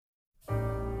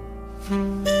Hi,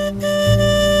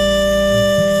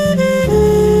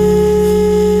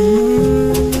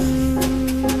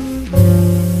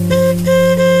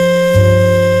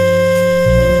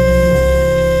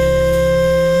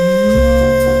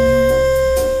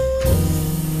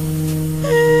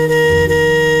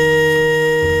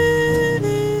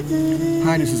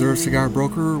 this is Irv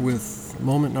CigarBroker with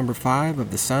moment number 5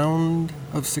 of The Sound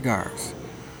of Cigars.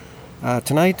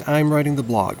 Tonight I'm writing the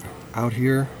blog out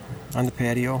here on the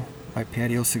patio, my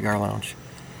patio cigar lounge.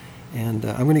 And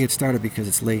I'm going to get started because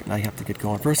it's late and I have to get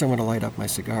going. First I'm going to light up my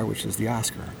cigar, which is the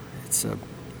Oscar. It's a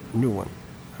new one,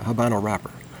 a Habano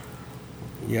wrapper.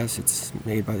 Yes, it's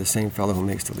made by the same fellow who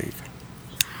makes the leaf.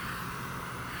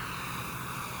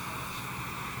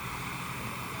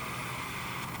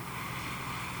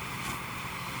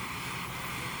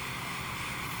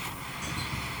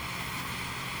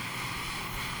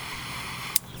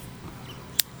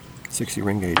 .60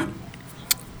 ring gauge.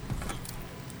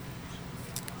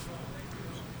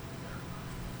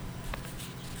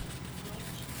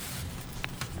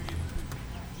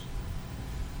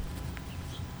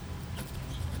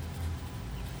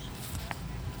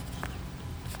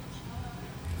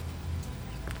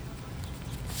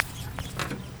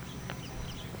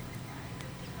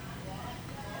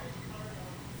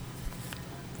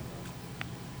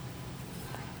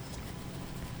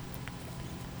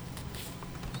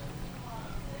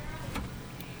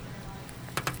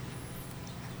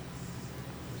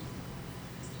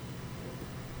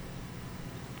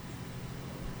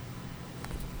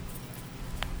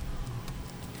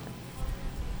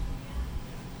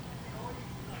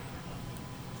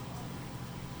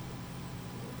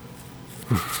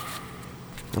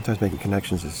 Sometimes making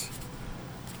connections is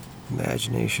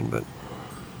imagination, but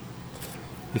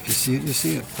if you see it, you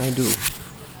see it. I do.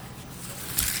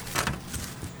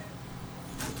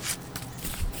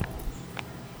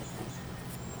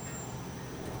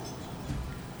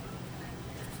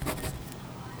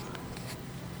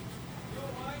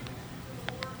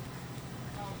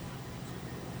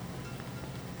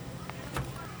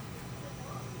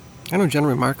 I don't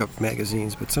generally mark up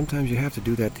magazines, but sometimes you have to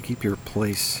do that to keep your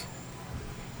place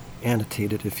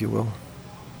annotated, if you will.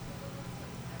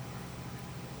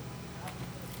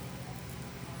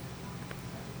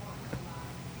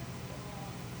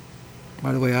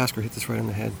 By the way, Oscar hit this right on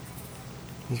the head.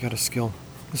 He's got a skill.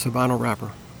 This Habano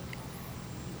wrapper.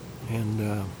 And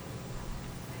I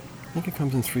think it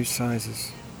comes in 3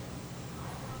 sizes.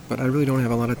 But I really don't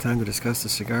have a lot of time to discuss the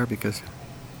cigar because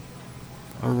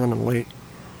I'm running late.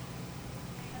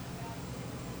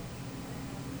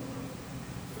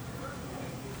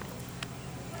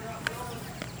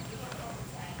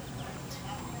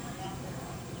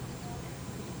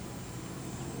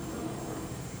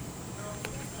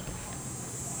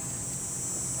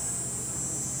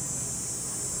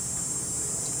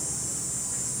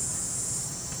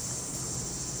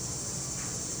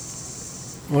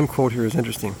 One quote here is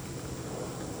interesting.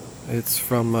 It's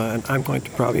from, and I'm going to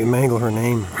probably mangle her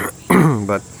name,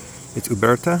 but it's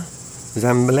Uberta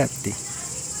Zambelletti.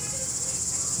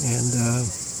 And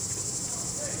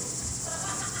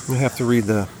you have to read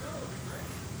the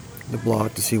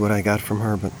blog to see what I got from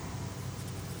her, but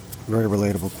very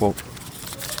relatable quote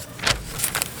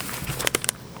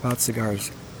about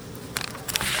cigars.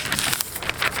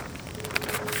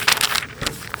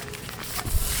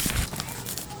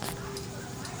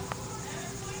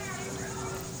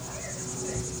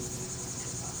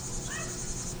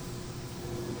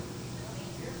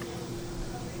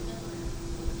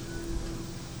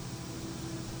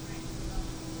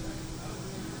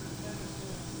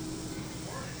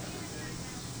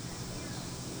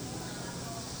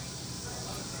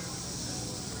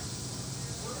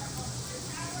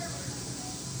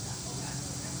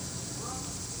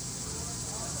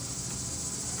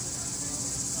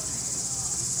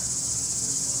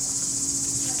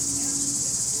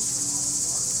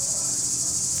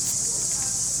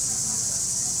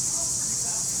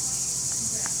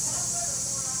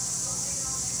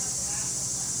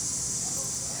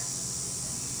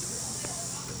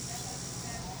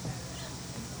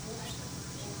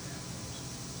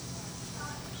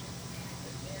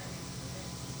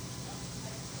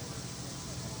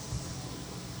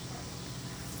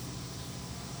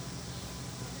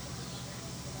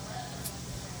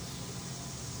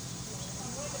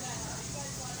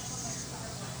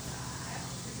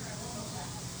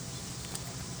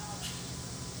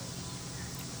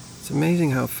 It's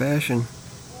amazing how fashion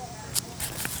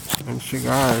and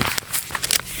cigars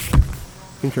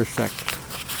intersect.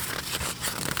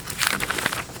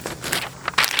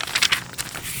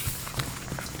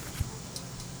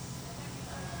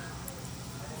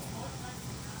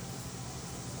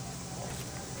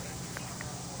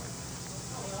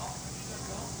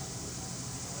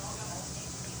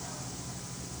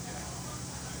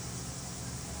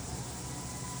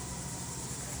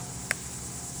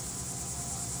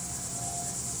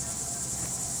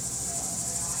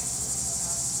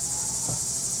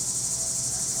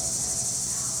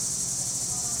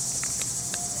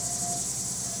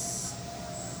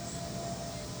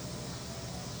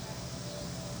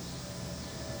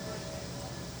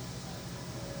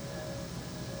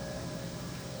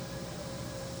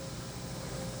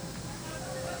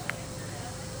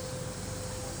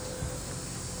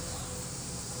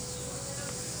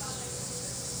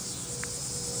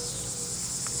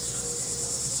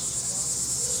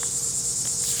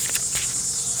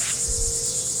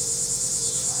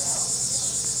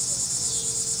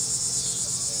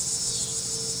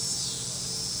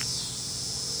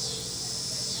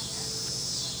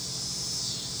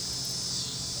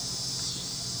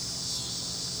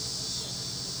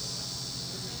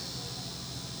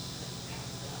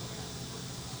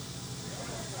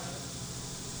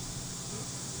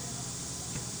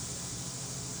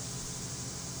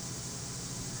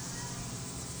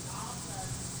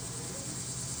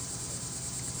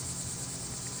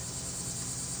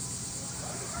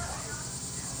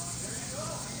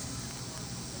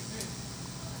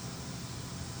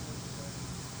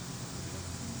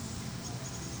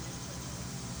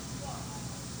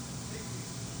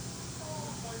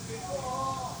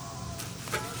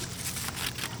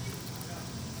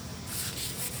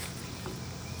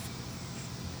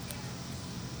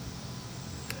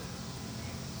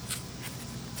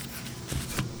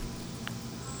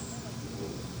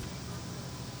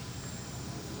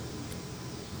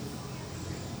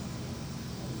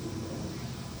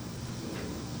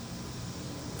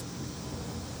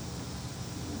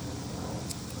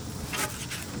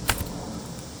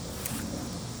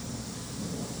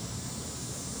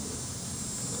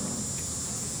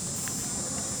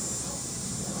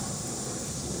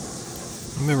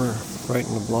 remember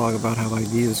writing a blog about how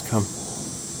ideas come,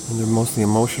 and they're mostly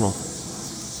emotional.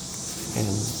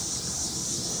 And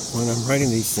when I'm writing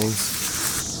these things,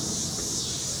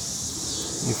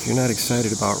 if you're not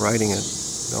excited about writing it,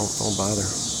 don't bother.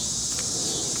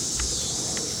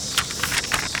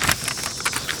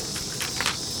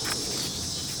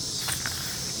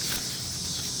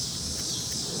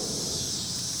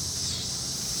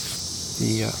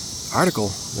 The article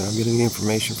that I'm getting the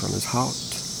information from is Haut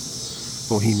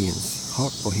Bohemians,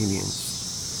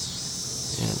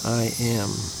 and I am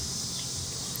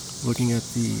looking at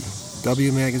the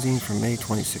W magazine from May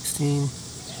 2016.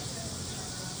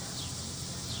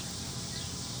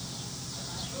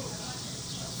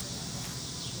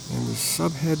 And the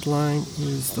subheadline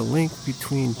is the link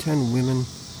between 10 women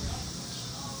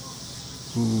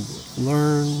who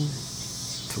learn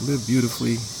to live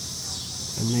beautifully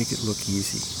and make it look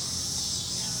easy.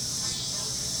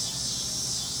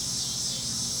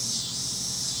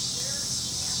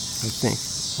 I think.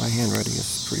 My handwriting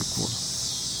is pretty poor,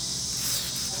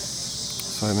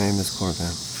 so I may misquote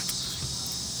that.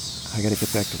 I gotta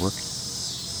get back to work.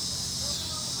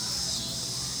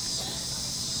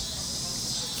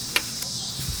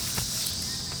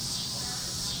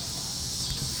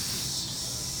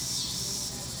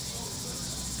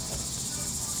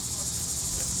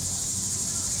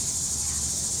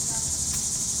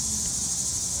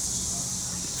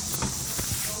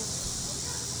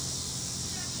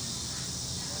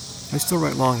 I still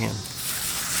write longhand.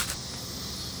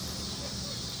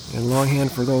 And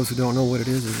longhand, for those who don't know what it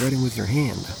is writing with your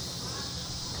hand,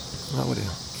 not with a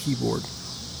keyboard.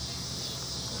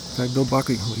 In fact, Bill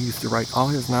Buckley, who used to write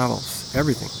all his novels,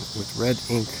 everything, with red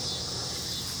ink.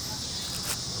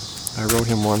 I wrote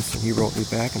him once, and he wrote me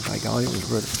back, and by golly, it was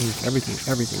red ink. Everything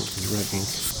was red ink.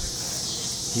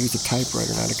 He used a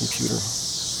typewriter, not a computer.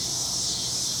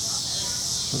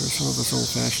 So there's some of us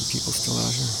old-fashioned people still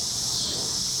out here.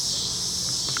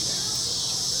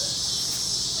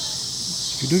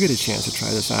 If you do get a chance to try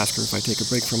this Oscar, if I take a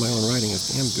break from my own writing, it's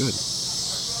damn good.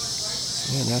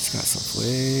 Man, that's got some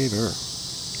flavor.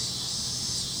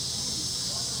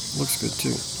 Looks good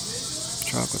too.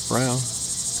 Chocolate brown.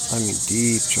 I mean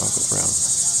deep chocolate brown.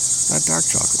 Not dark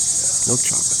chocolate. Milk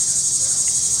chocolate.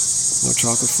 No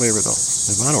chocolate flavor though.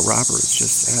 The Havana wrapper is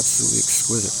just absolutely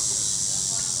exquisite.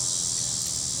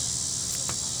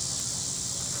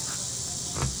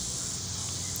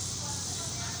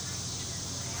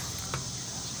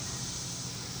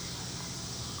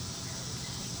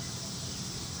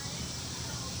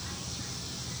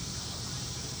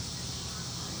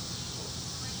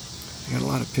 I got a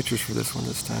lot of pictures for this one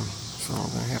this time, so I'm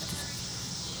going to have to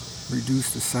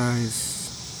reduce the size.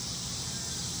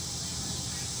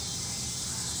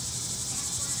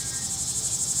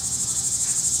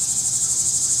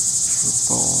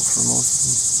 For most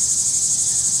of them.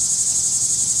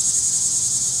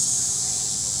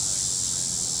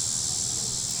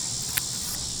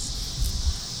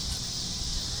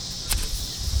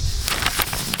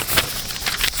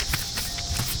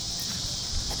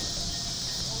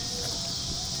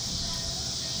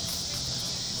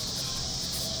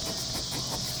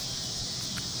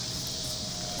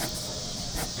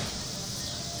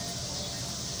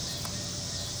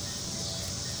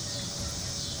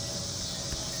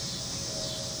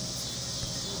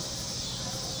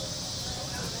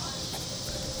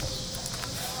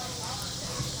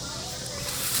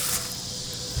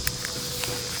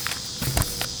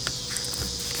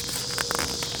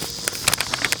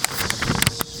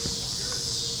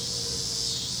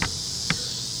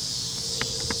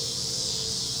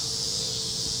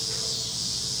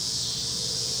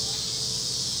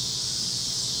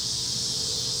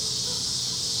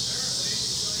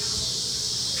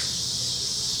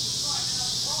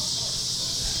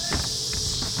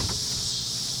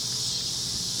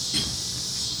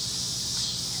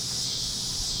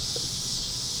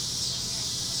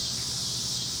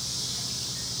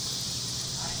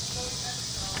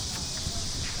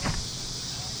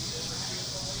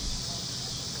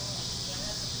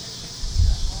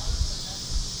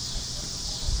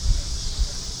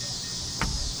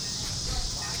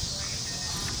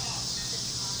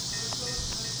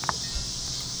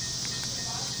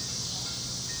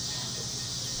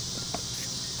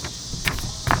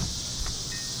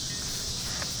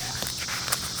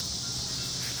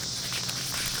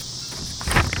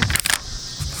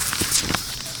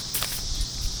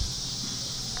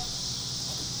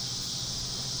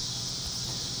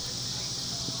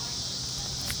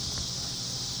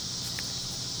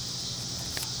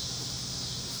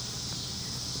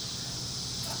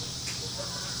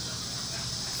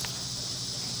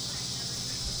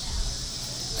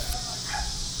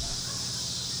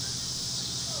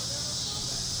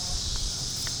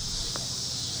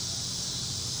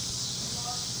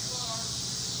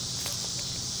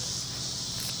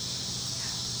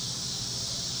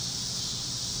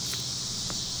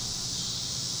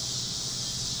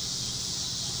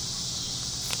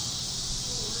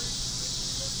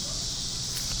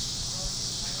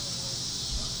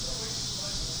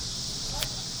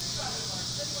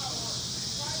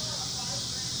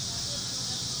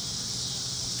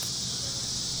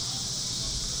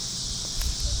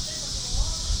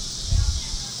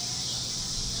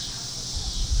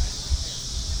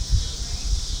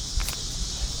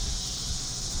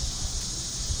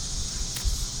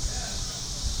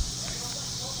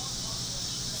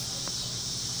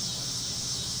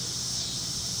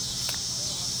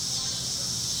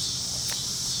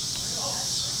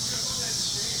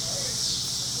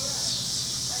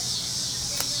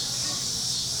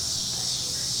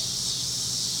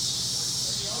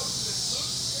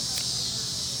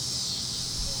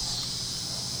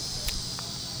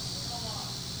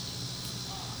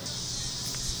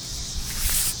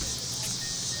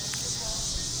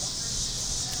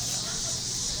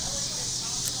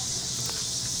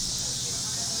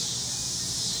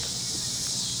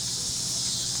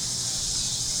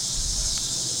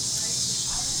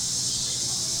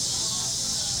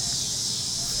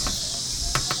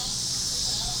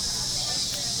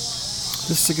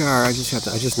 This cigar, I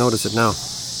just noticed it now.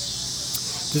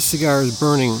 This cigar is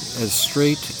burning as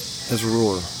straight as a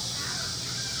ruler.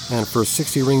 And for a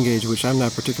 60 ring gauge, which I'm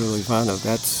not particularly fond of,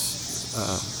 that's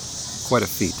quite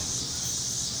a feat.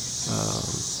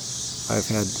 I've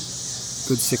had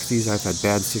good 60s, I've had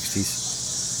bad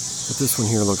 60s. But this one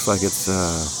here looks like it's,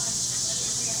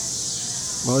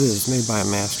 well, it is made by a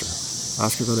master.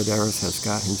 Oscar Valladares has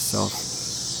got himself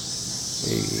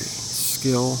a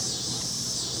skill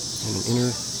and an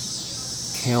inner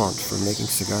talent for making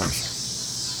cigars.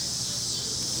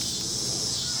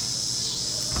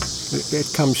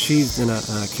 It comes sheathed in a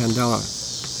candela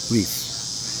leaf.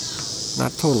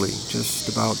 Not totally, just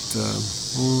about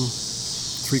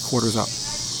 3/4 up.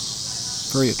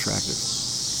 Very attractive.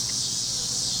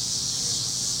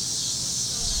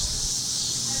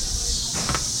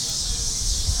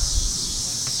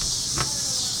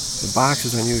 The box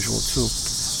is unusual too.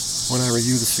 When I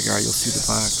review the cigar, you'll see the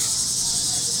box.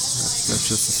 That's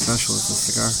just as special as the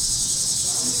cigar.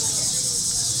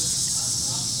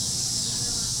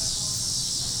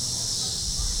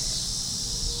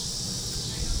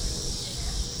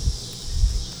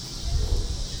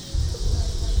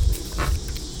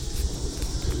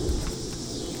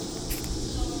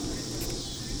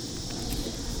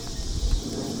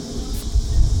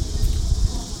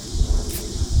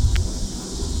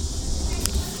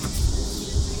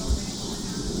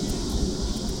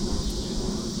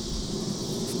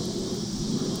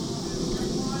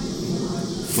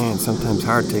 Man, sometimes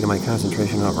hard taking my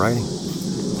concentration off writing.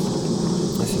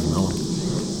 This is mellow.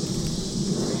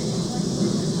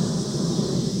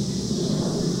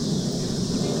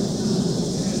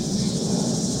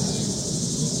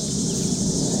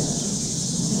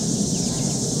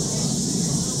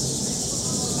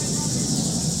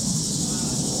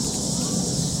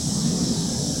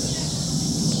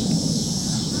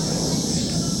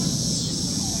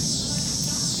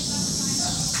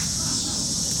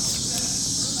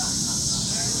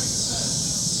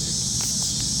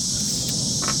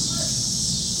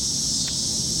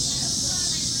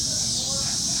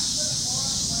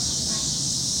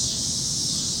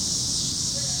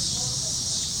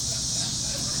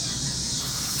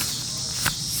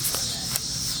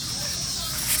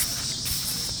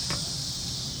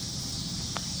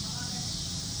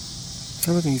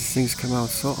 Some of these things come out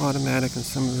so automatic, and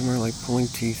some of them are like pulling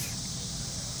teeth.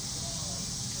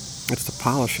 It's the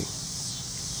polishing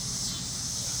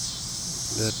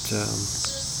that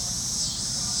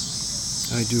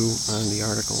I do on the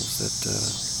articles that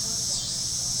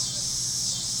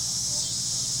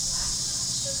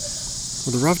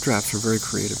well, the rough drafts are very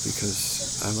creative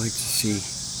because I like to see,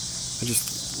 I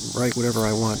just write whatever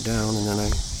I want down, and then I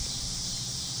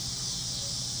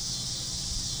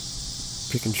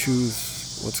pick and choose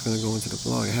what's going to go into the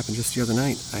blog. It happened just the other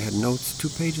night. I had notes, 2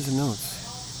 pages of notes,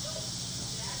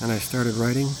 and I started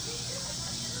writing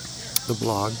the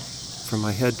blog from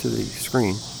my head to the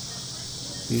screen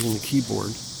using the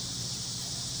keyboard,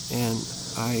 and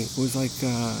I was like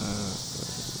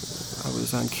I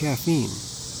was on caffeine.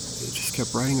 It just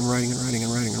kept writing and writing and writing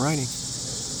and writing and writing,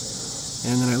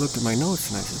 and then I looked at my notes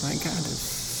and I said, my God, there's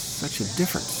such a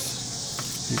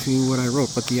difference between what I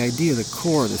wrote, but the idea, the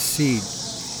core, the seed,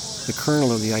 the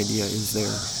kernel of the idea is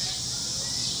there.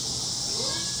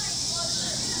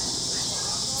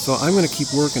 So I'm going to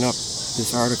keep working up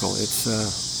this article. It's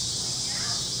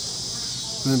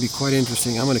going to be quite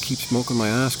interesting. I'm going to keep smoking my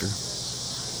Oscar,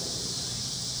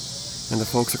 and the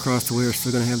folks across the way are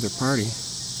still going to have their party.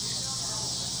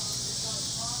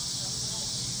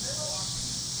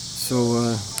 So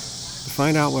to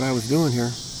find out what I was doing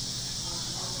here,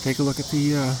 take a look at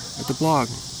the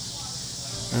blog,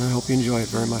 and I hope you enjoy it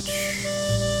very much.